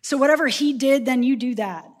 So whatever he did, then you do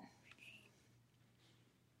that,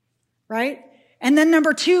 right? And then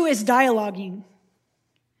number two is dialoguing.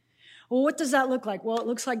 Well, what does that look like? Well, it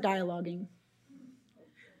looks like dialoguing.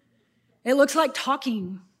 It looks like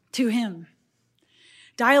talking to him.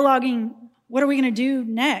 Dialoguing, what are we going to do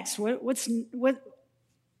next? What?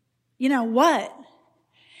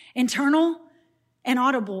 Internal and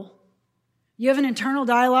audible. You have an internal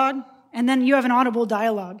dialogue, and then you have an audible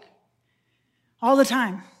dialogue. All the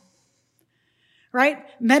time. Right?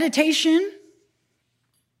 Meditation.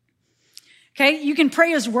 Okay, you can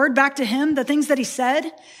pray his word back to him, the things that he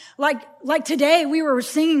said. Like today, we were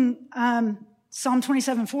singing Psalm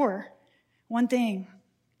 27:4, one thing.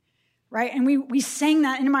 Right? And we sang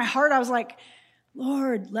that, and in my heart, I was like,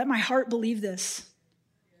 Lord, let my heart believe this.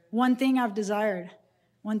 One thing I've desired.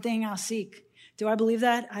 One thing I'll seek. Do I believe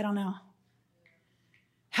that? I don't know.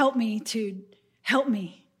 Help me.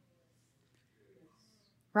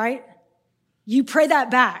 Right? You pray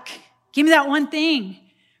that back. Give me that one thing.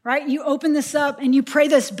 Right? You open this up and you pray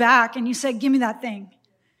this back and you say, give me that thing.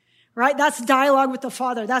 Right? That's dialogue with the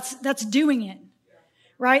Father. That's doing it.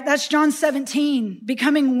 Right? That's John 17,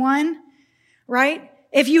 becoming one. Right?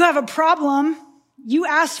 If you have a problem, you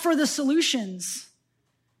ask for the solutions.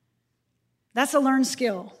 That's a learned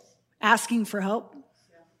skill, asking for help.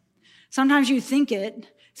 Sometimes you think it.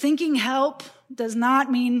 Thinking help does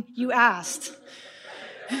not mean you asked.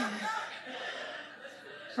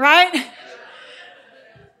 Right?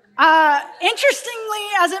 Interestingly,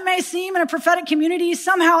 as it may seem in a prophetic community,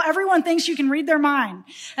 somehow everyone thinks you can read their mind.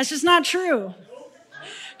 That's just not true.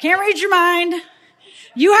 Can't read your mind.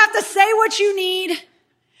 You have to say what you need.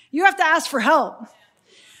 You have to ask for help.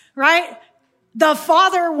 Right? The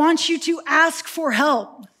Father wants you to ask for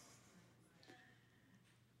help.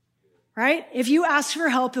 Right? If you ask for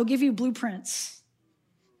help, he'll give you blueprints.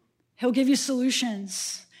 He'll give you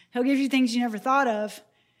solutions. He'll give you things you never thought of.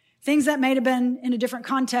 Things that may have been in a different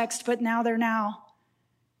context, but now they're now.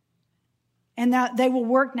 And that they will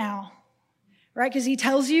work now. Right? Because he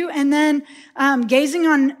tells you. And then gazing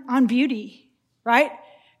on beauty. Right?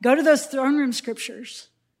 Go to those throne room scriptures.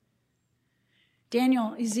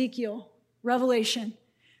 Daniel, Ezekiel, Revelation.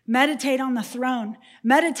 Meditate on the throne.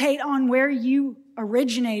 Meditate on where you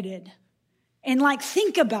originated. And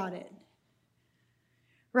think about it.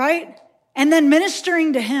 Right? And then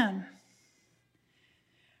ministering to him.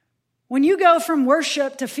 When you go from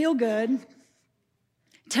worship to feel good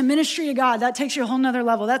to ministry to God, that takes you a whole nother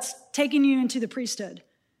level. That's taking you into the priesthood.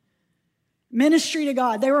 Ministry to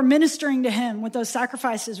God. They were ministering to him with those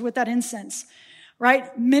sacrifices, with that incense.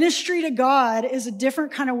 Right? Ministry to God is a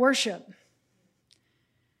different kind of worship.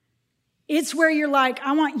 It's where you're like,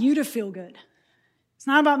 I want you to feel good. It's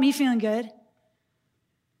not about me feeling good.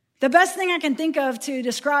 The best thing I can think of to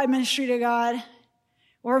describe ministry to God,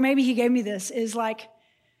 or maybe he gave me this, is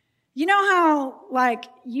you know how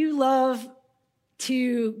you love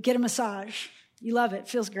to get a massage? You love it.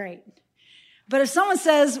 Feels great. But if someone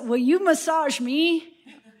says, will you massage me?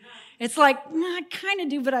 It's like, I kind of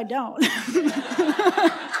do, but I don't.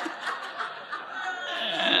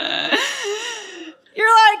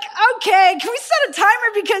 You're like, okay, can we set a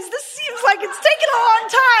timer? Because this seems like it's taking a long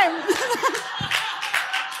time.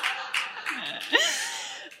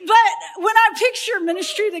 But when I picture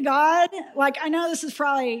ministry to God, I know this is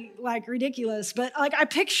probably ridiculous, but I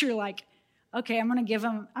picture okay, I'm going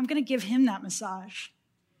to give him that massage.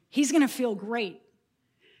 He's going to feel great.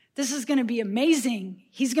 This is going to be amazing.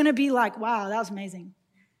 He's going to be like, wow, that was amazing.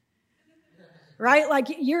 Right?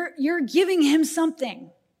 You're giving him something.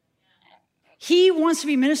 He wants to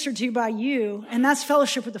be ministered to by you, and that's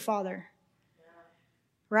fellowship with the Father.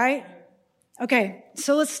 Right? Okay,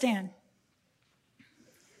 so let's stand.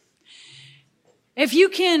 If you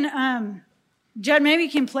can, Jed, maybe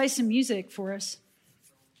you can play some music for us.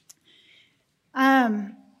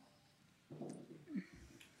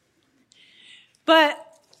 But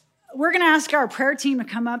we're going to ask our prayer team to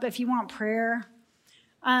come up if you want prayer.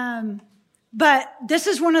 But this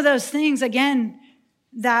is one of those things, again,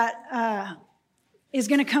 that is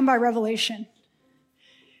going to come by revelation.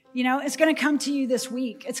 You know, it's going to come to you this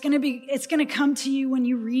week. It's going to come to you when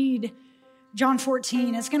you read John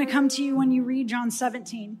 14. It's going to come to you when you read John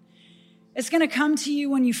 17. It's going to come to you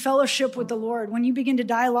when you fellowship with the Lord, when you begin to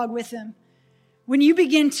dialogue with him, when you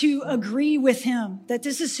begin to agree with him that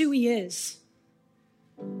this is who he is,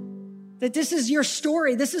 that this is your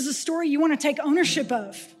story. This is a story you want to take ownership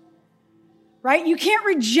of, right? You can't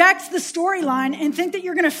reject the storyline and think that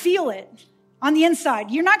you're going to feel it on the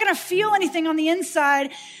inside. You're not going to feel anything on the inside,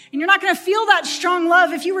 and you're not going to feel that strong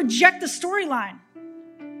love if you reject the storyline,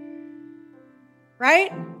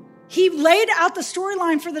 right? He laid out the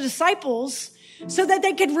storyline for the disciples so that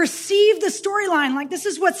they could receive the storyline. Like, this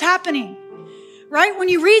is what's happening, right? When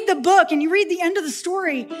you read the book and you read the end of the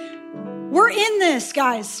story, we're in this,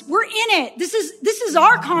 guys. We're in it. This is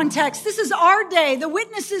our context. This is our day. The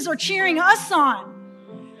witnesses are cheering us on.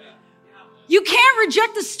 You can't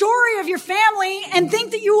reject the story of your family and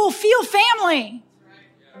think that you will feel family.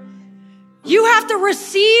 You have to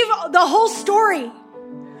receive the whole story.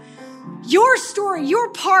 Your story,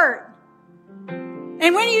 your part.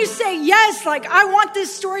 And when you say, yes, like, I want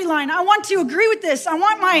this storyline. I want to agree with this. I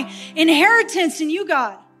want my inheritance in you,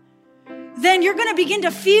 God. Then you're going to begin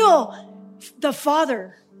to feel the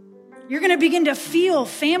Father. You're going to begin to feel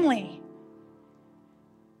family.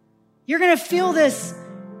 You're going to feel this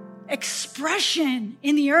expression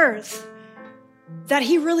in the earth that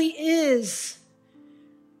he really is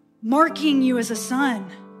marking you as a son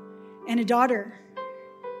and a daughter.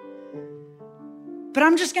 But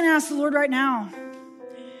I'm just going to ask the Lord right now,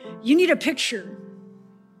 you need a picture.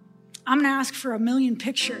 I'm going to ask for 1 million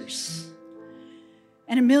pictures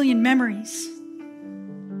and 1 million memories.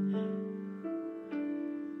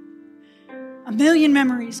 1 million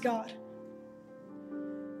memories, God.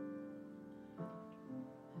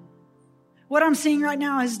 What I'm seeing right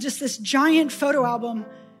now is just this giant photo album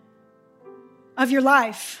of your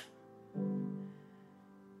life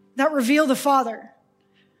that reveal the Father.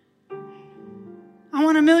 I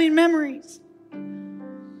want 1 million memories.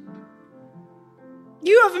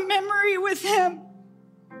 You have a memory with him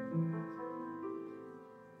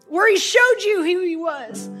where he showed you who he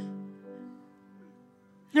was.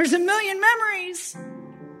 There's 1 million memories.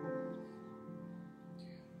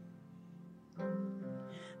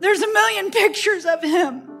 There's 1 million pictures of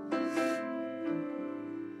him.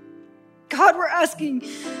 God, we're asking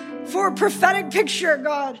for a prophetic picture,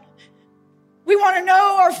 God. We want to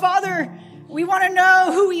know our Father. We want to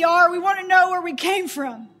know who we are. We want to know where we came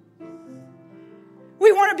from.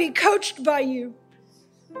 We want to be coached by you,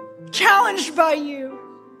 challenged by you.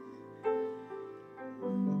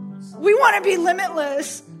 We want to be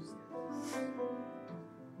limitless.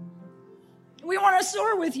 We want to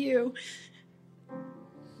soar with you.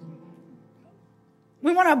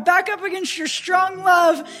 We want to back up against your strong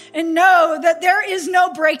love and know that there is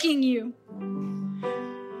no breaking you.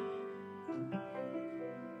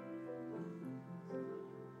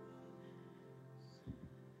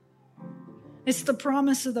 It's the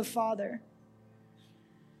promise of the Father.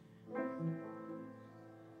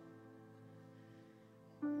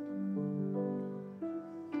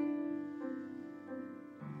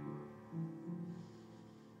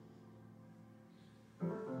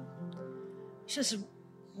 Just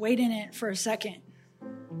wait in it for a second.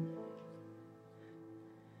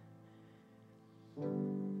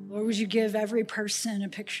 Lord, would you give every person a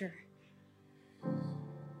picture?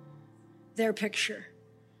 Their picture.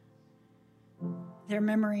 Their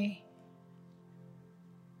memory.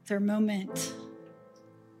 Their moment.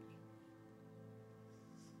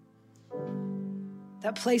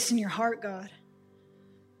 That place in your heart, God.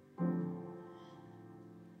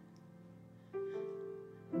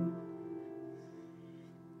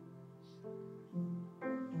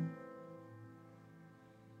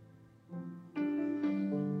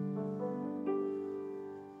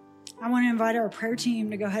 I want to invite our prayer team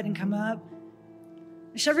to go ahead and come up.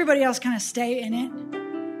 Just everybody else kind of stay in it.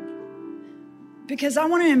 Because I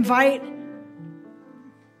want to invite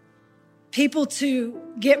people to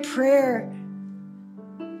get prayer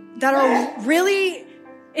that are really,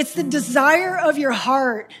 it's the desire of your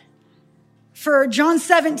heart for John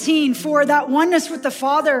 17, for that oneness with the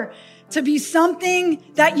Father to be something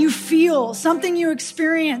that you feel, something you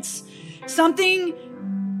experience,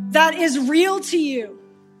 something that is real to you.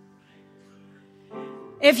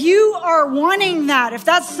 If you are wanting that, if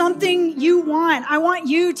that's something you want, I want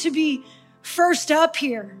you to be first up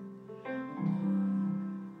here.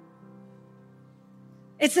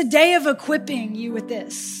 It's a day of equipping you with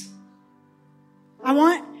this. I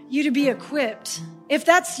want you to be equipped. If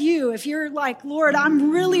that's you, if you're like, Lord,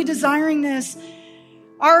 I'm really desiring this,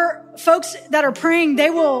 our folks that are praying,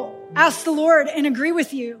 they will ask the Lord and agree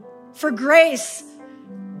with you for grace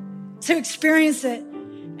to experience it.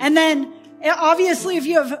 And then obviously if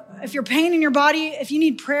you're pain in your body, if you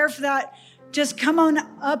need prayer for that, just come on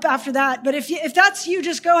up after that. But if that's you,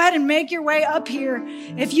 just go ahead and make your way up here.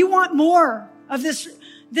 If you want more of this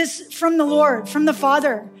from the Lord, from the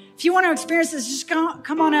Father, if you want to experience this, just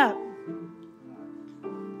come on up.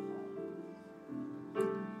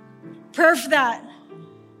 Prayer for that.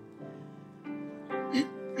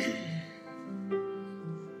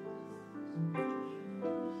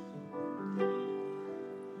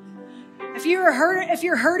 If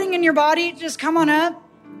you're hurting in your body, just come on up.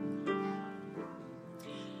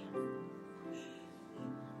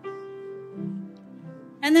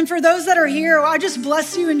 And then for those that are here, I just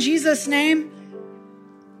bless you in Jesus' name.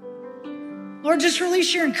 Lord, just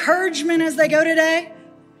release your encouragement as they go today,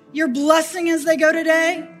 your blessing as they go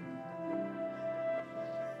today.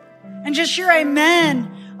 And just your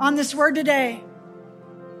amen on this word today.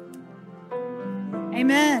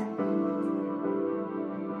 Amen.